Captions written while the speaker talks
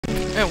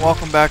And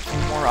welcome back for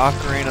more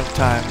Ocarina of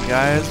Time,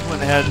 guys.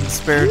 Went ahead and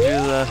spared you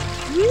the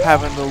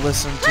having to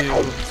listen to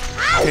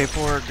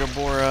K4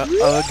 Gabora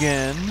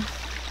again.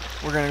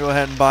 We're gonna go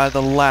ahead and buy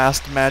the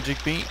last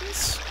magic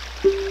beans.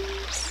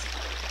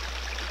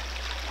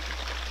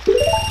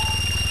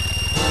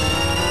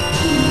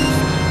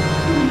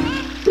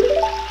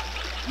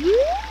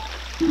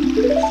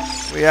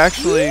 We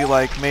actually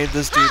made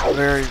this dude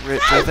very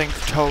rich. I think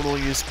total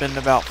you spend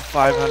about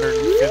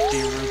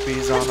 550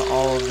 rupees on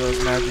all of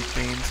those magic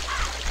beans.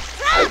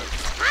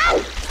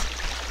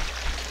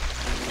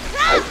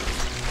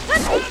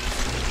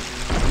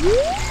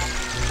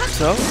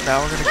 So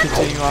now we're going to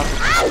continue on with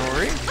the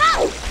story.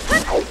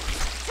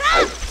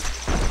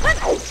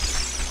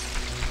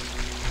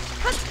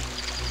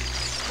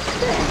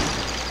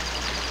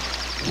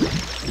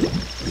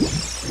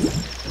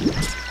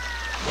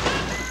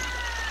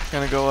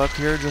 Gonna go up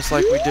here just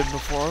like we did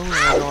before. We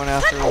were going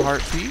after a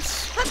heart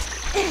piece.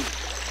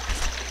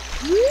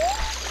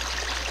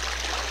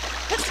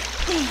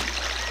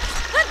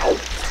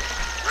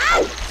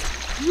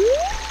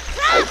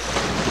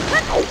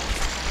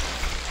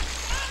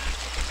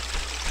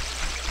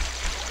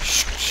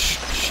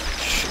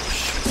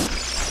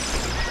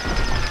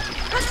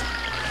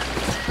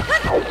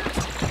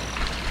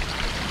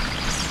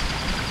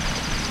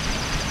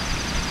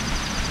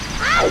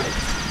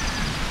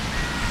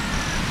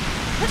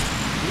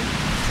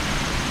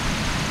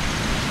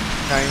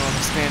 Now you want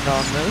to stand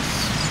on this.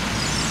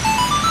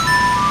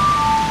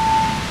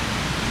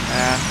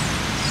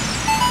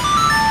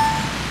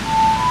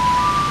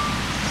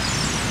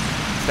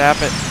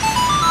 Stop it.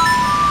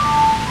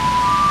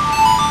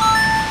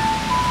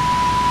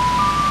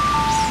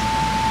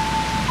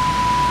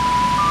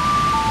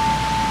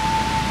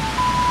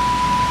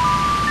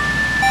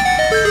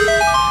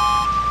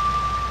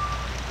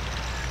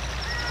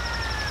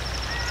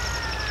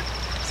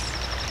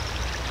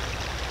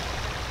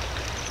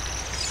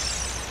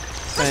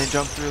 And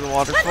jump through the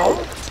waterfall.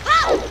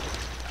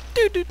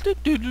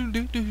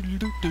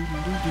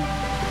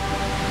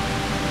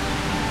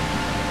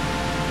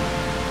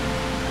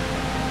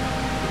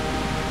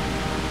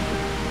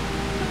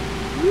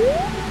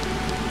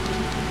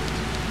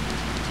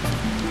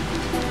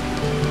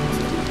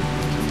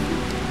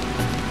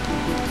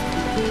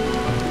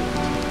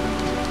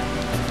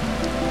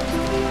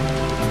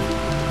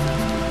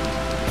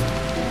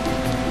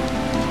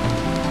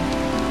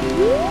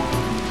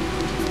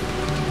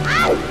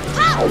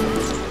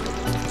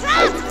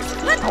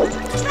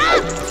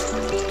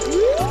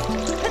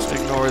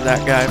 Ignore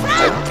that guy for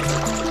now.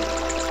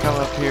 Come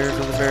up here to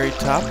the very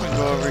top and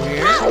go over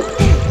here.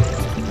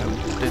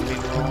 Didn't mean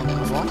to roll into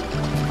the wall.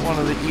 One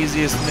of the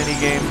easiest mini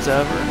games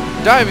ever.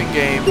 Diving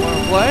game.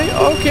 Wanna play?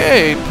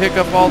 Okay. Pick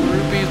up all the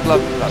rupees. Blah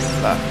blah blah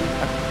blah.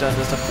 I've done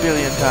this a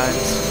billion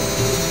times.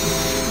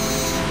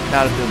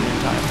 Not a billion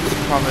times.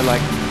 Probably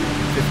like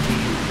 15,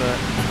 but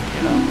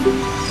you know.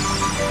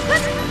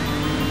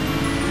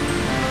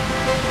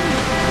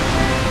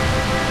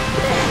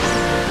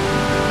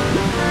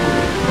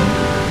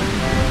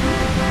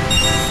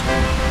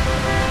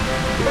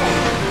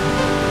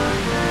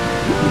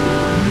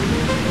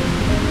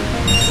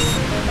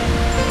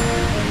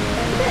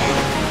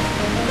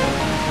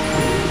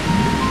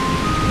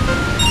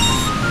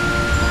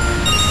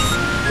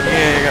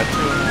 Yeah, I got 2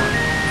 in 1.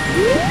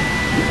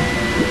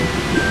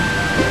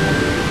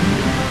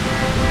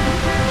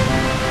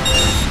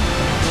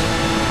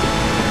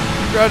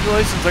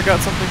 Congratulations, I got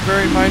something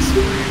very nice for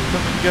you.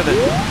 Come and get it.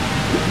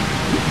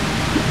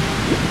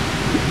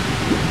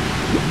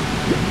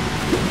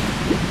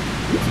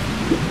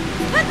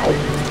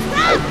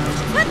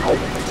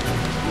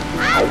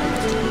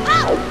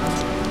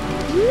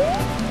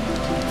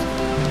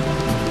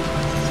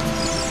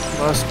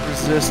 Must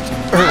resist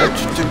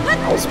urge to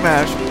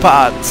smash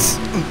pots.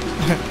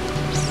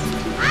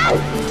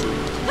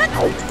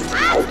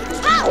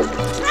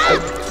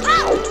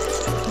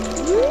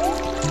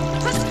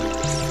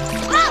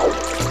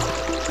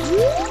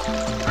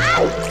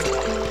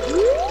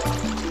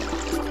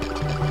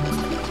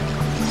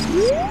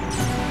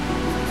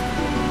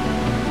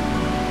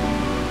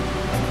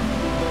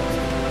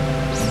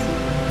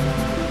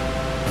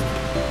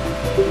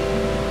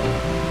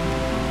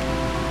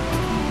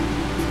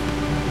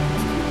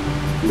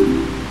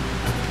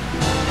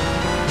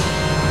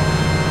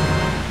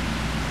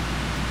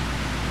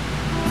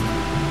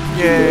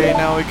 Yay,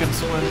 now we can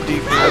swim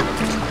deeper.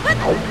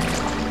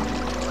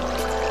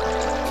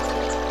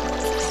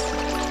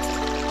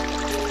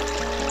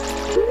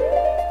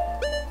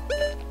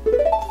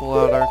 Pull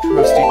out our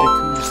trusty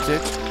Deku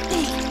stick.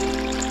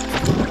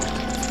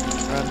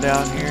 Run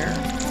down here.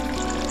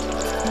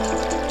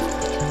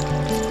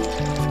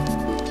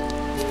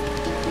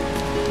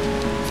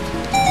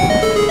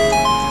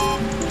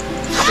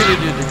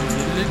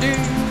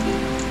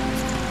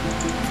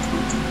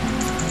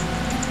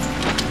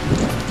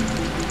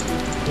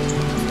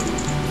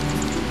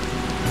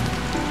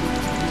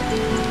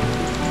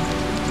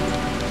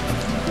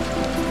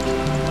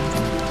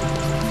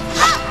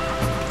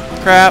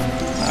 Crap!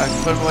 I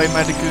put away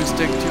my Deku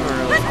stick too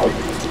early.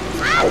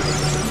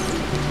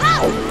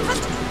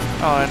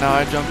 Oh, and now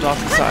I jumped off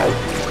the side.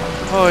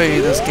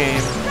 Oy, this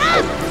game.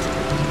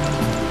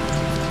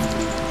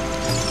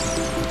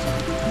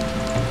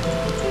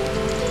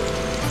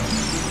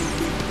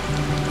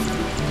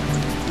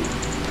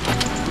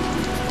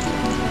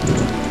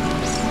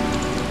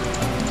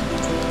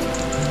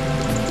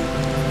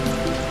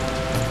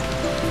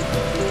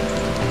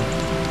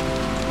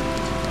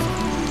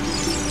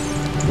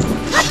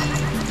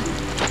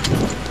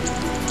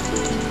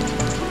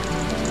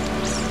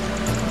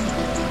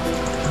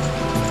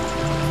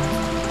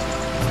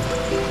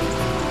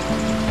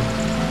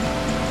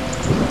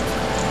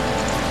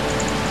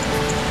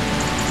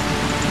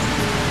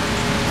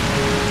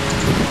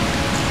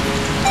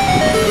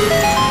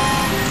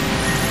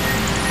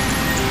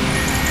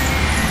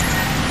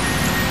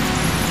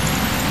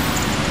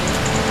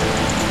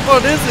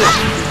 What is it?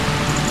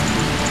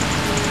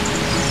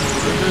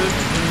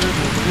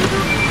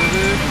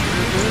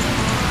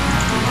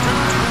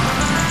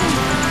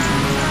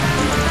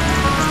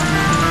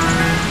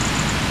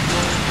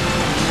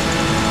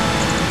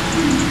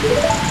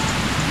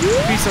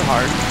 Piece of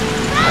heart.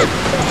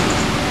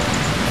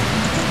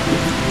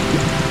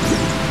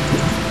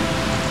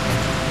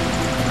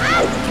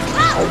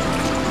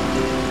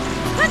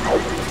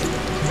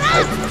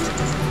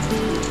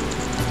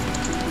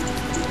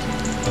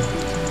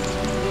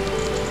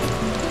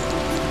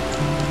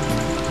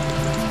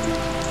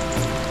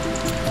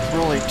 We're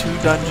only 2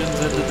 dungeons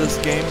into this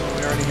game and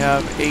we already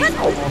have 8,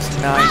 almost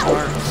 9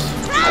 hearts.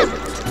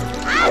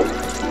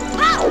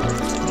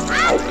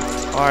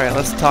 Alright,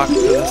 let's talk to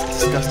this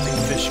disgusting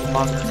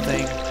fishmonger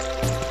thing.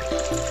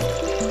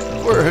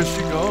 Where has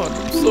she gone?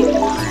 I'm so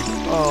worried.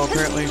 Oh,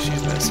 apparently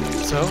she's missing.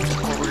 So,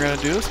 what we're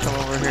gonna do is come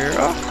over here.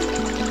 Oh.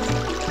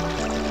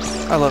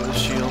 I love this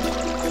shield.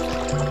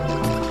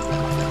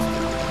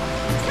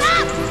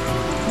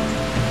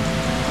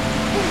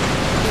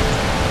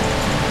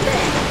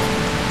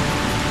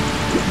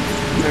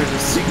 There's a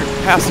secret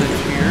passage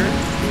here.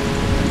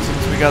 And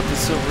since we got the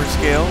silver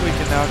scale, we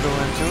can now go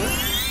into it.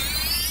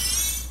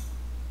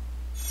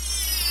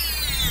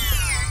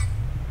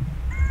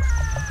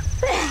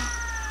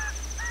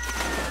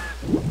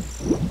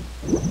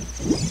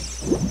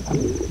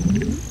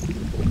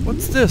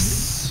 What's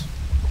this?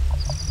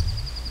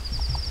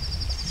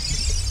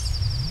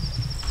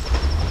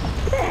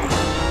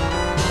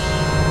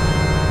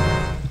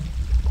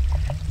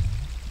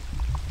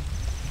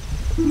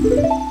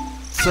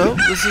 So,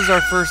 this is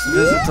our first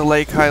visit to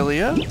Lake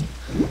Hylia.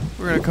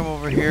 We're going to come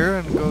over here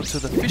and go to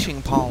the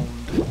fishing pond.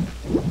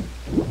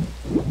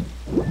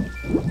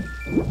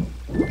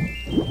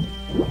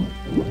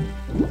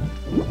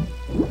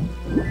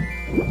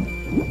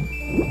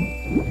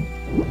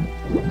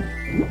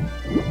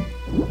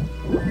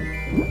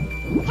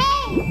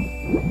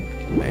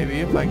 Maybe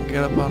if I can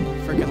get up on the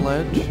freaking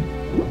ledge.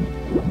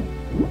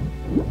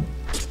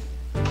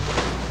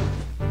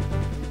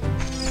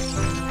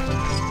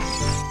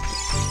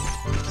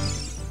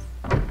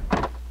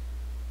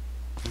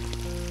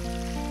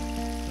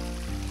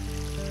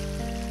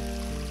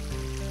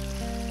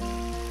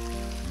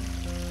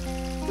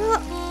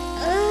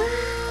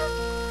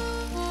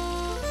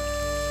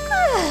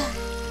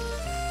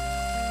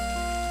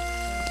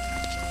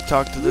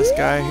 Talk to this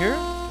guy here.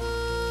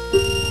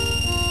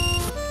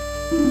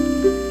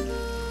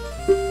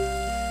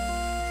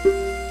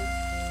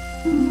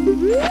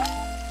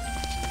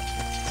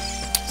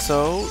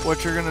 So,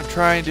 what you're gonna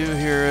try and do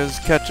here is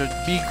catch a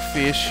big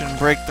fish and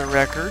break the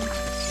record.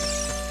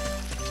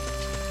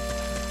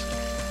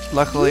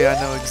 Luckily, I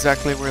know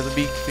exactly where the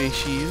big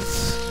fish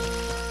is.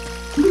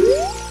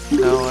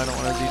 No, I don't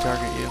want to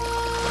Z-target you.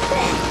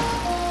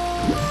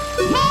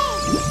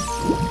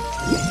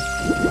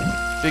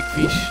 Big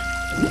fish.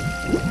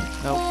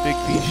 No, big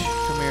fish.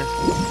 Come here.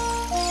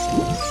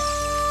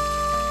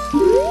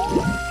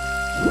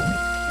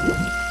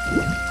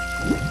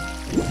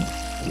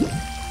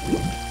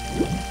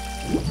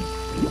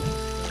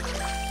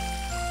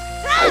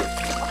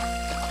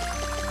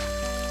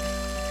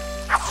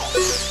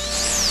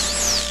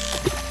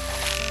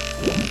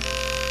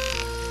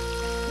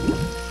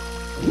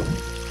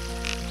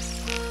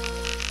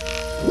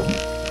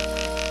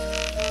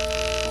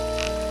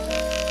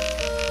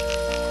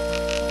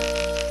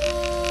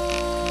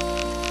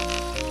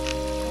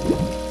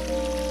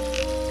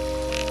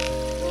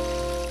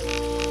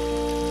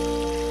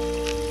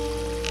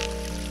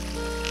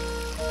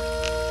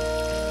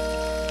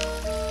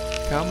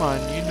 Come on,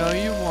 you know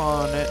you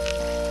want it.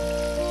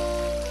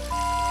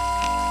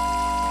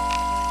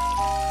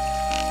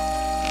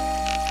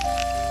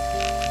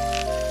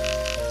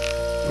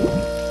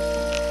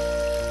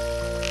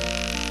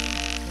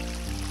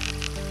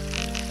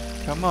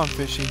 Come on,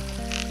 Fishie.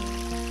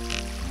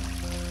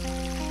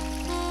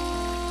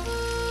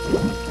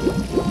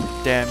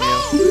 Damn you.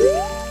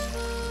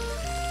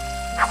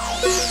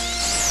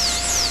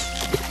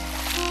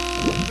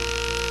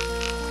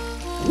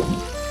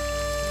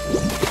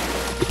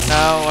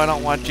 No, I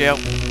don't want you.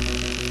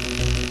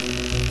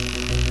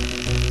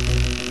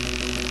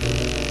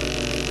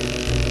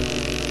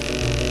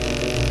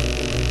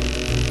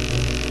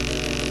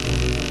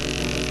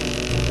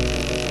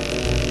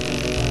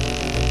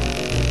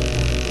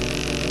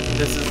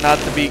 This is not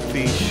the big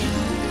fish.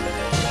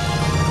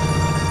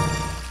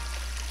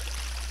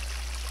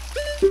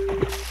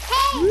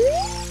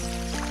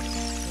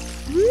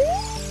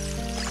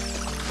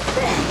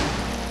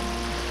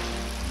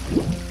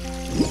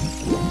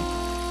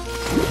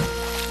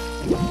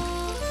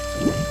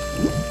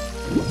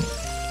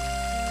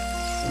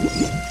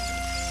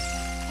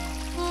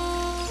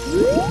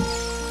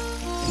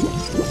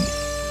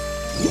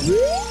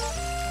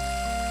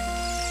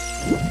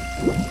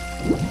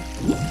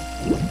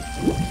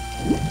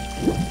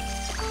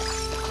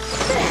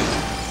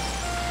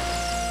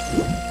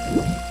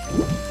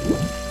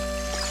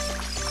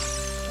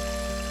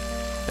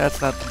 That's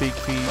not the big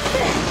fish.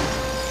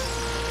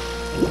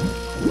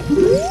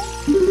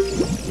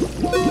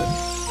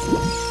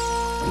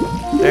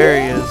 There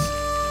he is.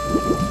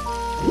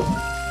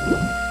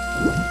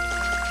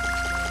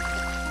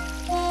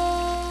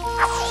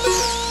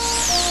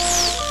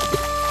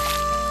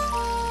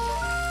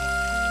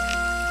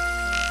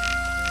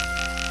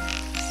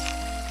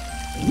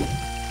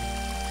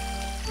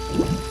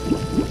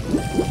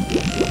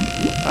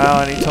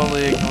 Wow, and he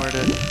totally ignored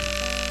it.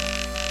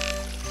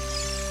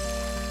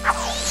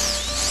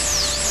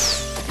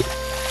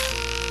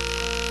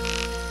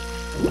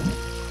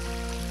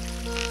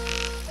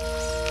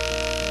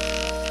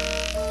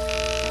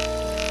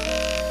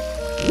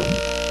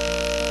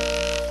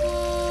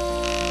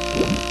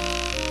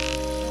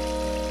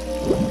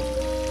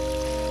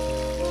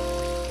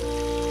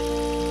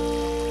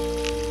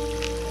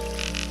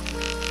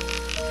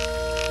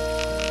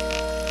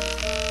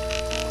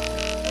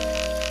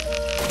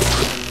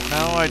 No,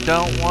 I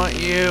don't want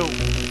you.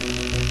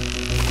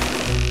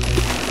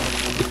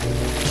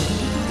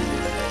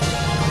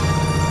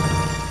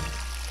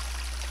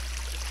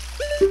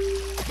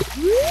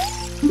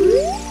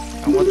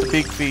 I want the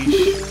big fish.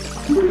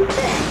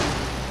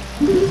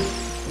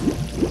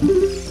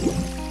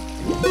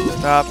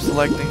 Stop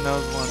selecting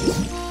those ones.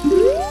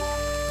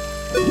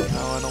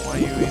 No, I don't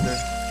want you either.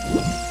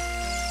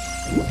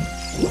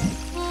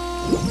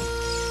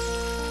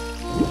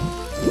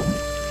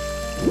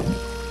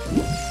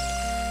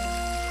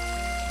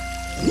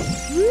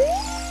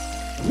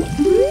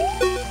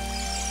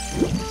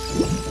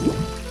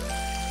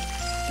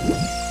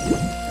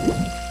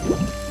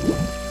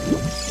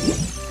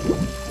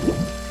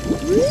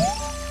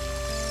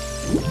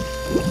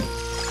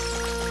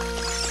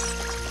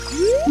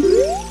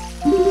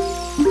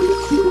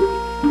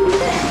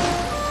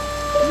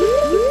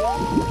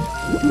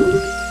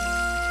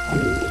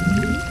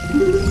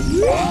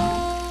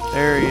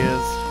 There he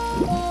is.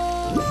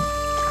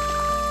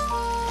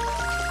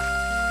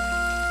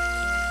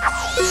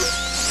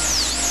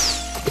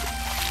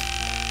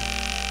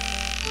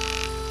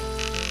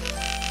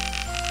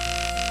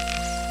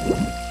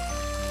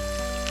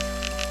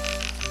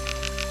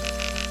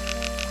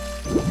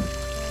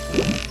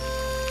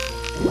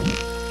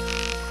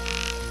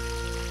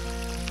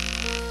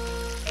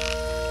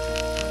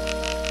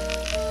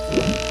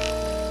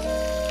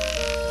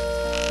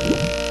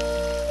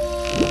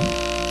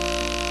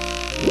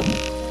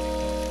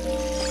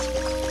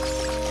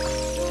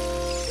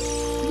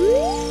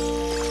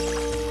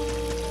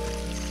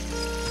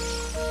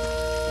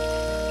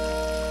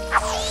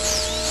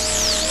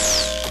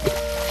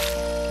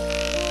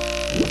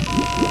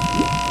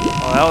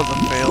 Oh, that was a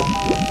fail.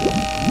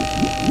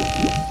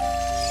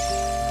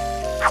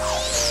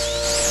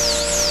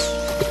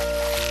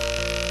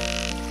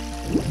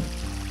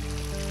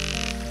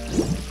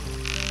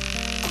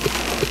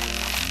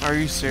 Are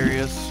you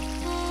serious?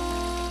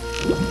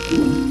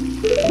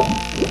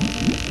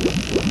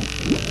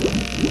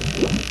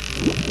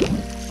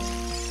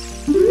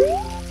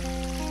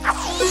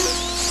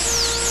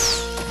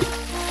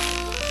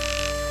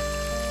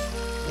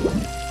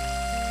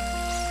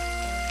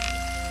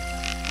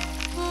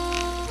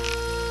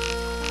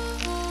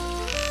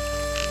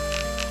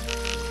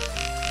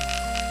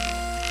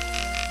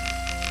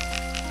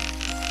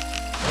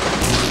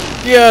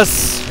 Yes!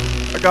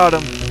 I got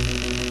him.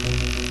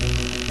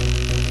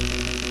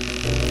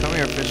 Come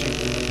here, Fishie.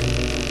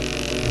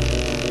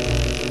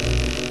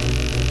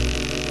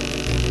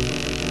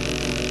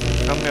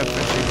 Come here,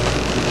 Fishie.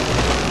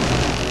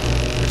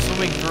 You're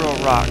swimming through a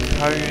rock.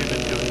 How are you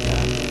even doing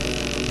that?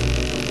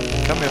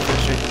 Come here,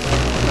 Fishie.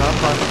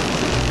 Come on.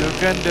 You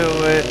can do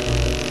it.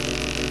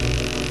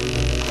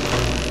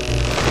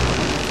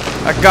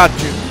 I got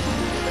you.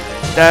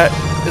 That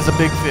is a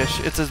big fish.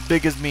 It's as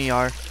big as me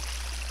are.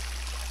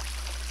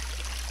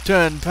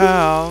 10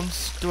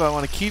 pounds. Do I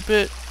want to keep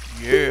it?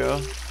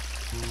 Yeah.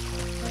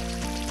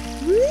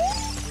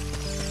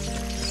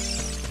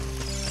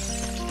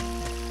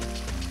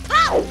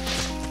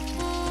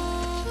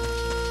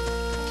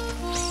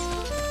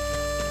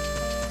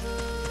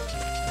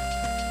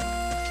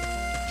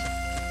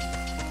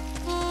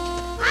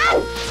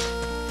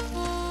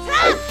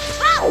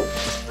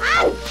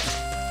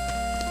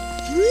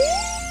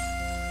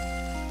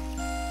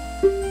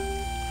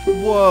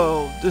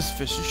 Whoa, this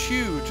fish is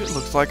huge. It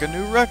looks like a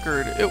new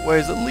record. It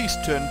weighs at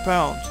least 10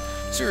 pounds.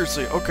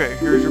 Seriously, okay,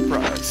 here's your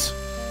prize.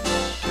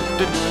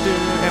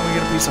 And we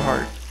get a piece of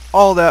heart.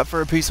 All that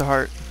for a piece of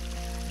heart.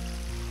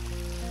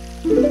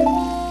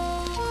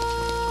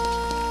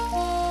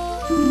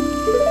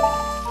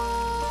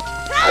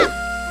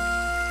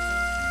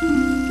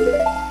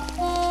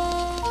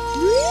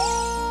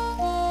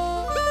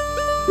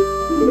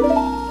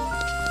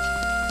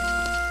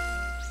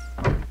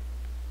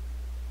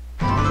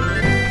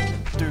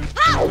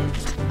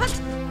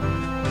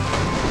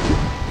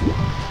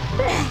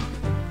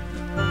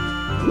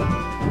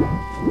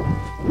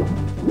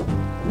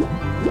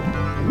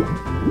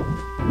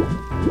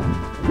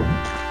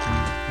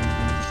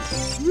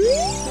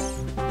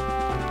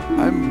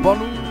 I'm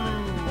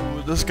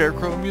Banu, the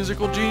Scarecrow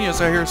musical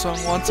genius. I hear a song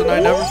once and I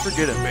never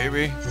forget it,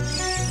 baby.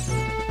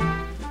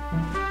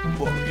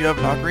 Well, you have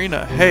an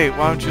ocarina. Hey,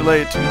 why don't you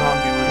lay a tune on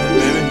me with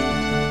it,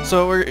 baby?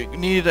 So we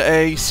need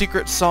a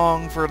secret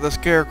song for the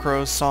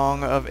Scarecrow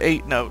song of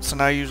 8 notes,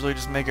 and I usually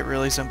just make it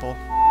really simple.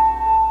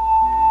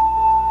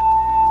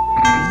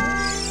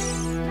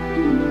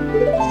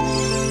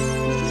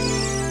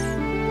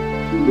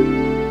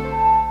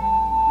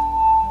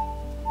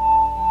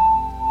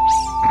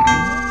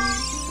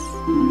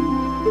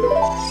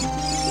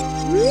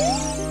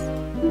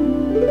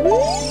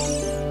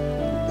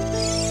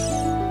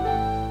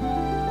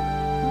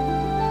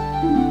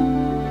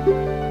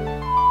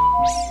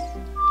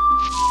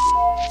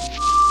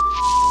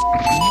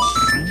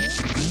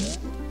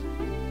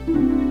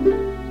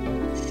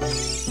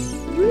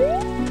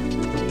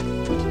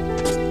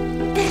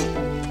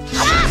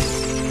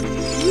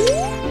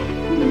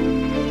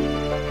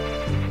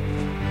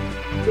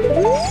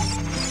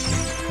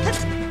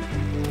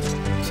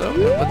 So,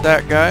 with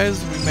that,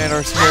 guys, we made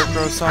our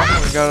Scarecrow song.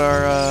 We got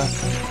our,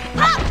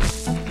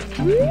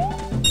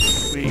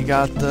 we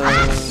got the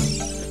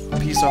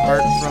piece of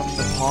heart from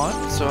the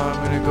pond. So I'm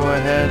gonna go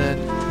ahead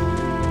and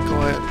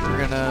we're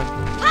gonna,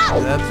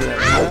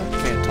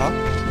 can't talk.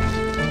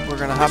 We're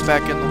gonna hop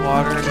back in the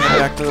water and head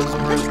back to the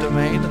Zora's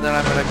domain, and then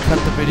I'm gonna cut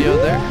the video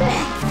there.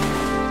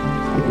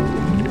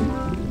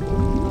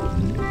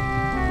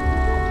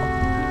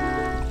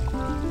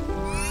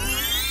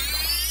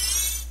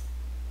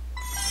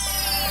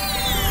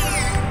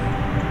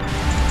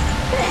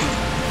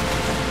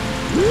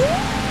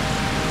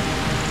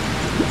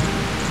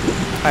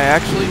 I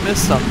actually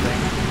missed something.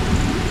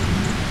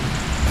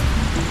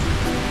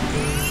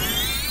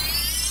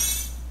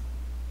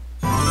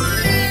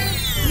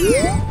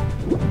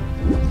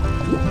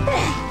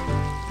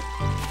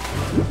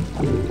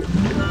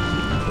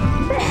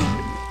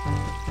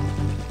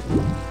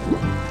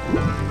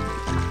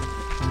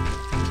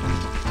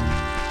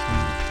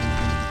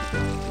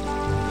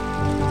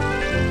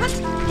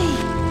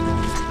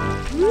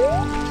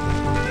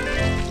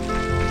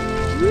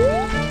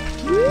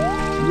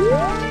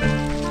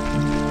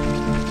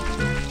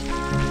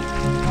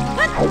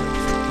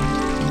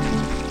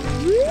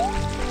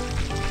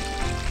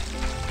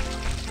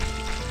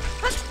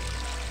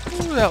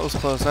 Ooh, that was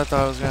close. I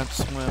thought I was going to have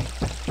to swim.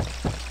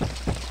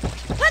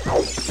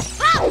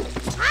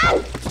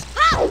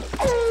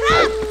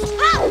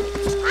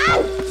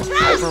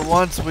 For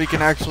once, we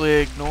can actually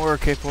ignore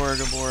Kapora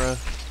Gabora.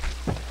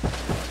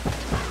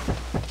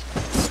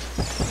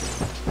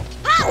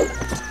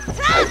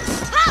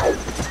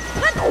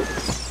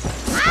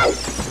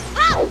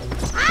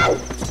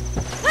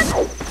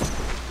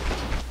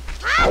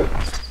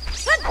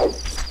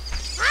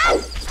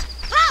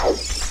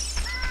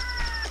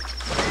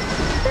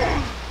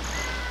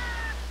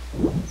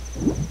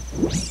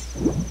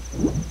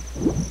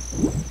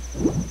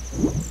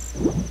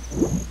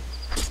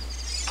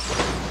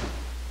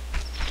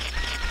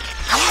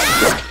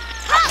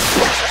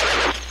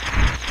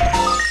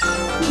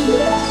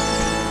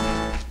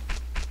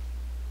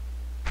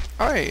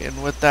 Alright,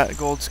 and with that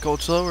gold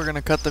skulltula, we're going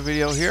to cut the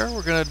video here.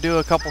 We're going to do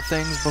a couple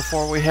things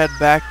before we head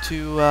back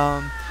to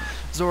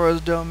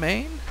Zora's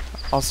domain.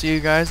 I'll see you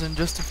guys in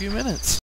just a few minutes.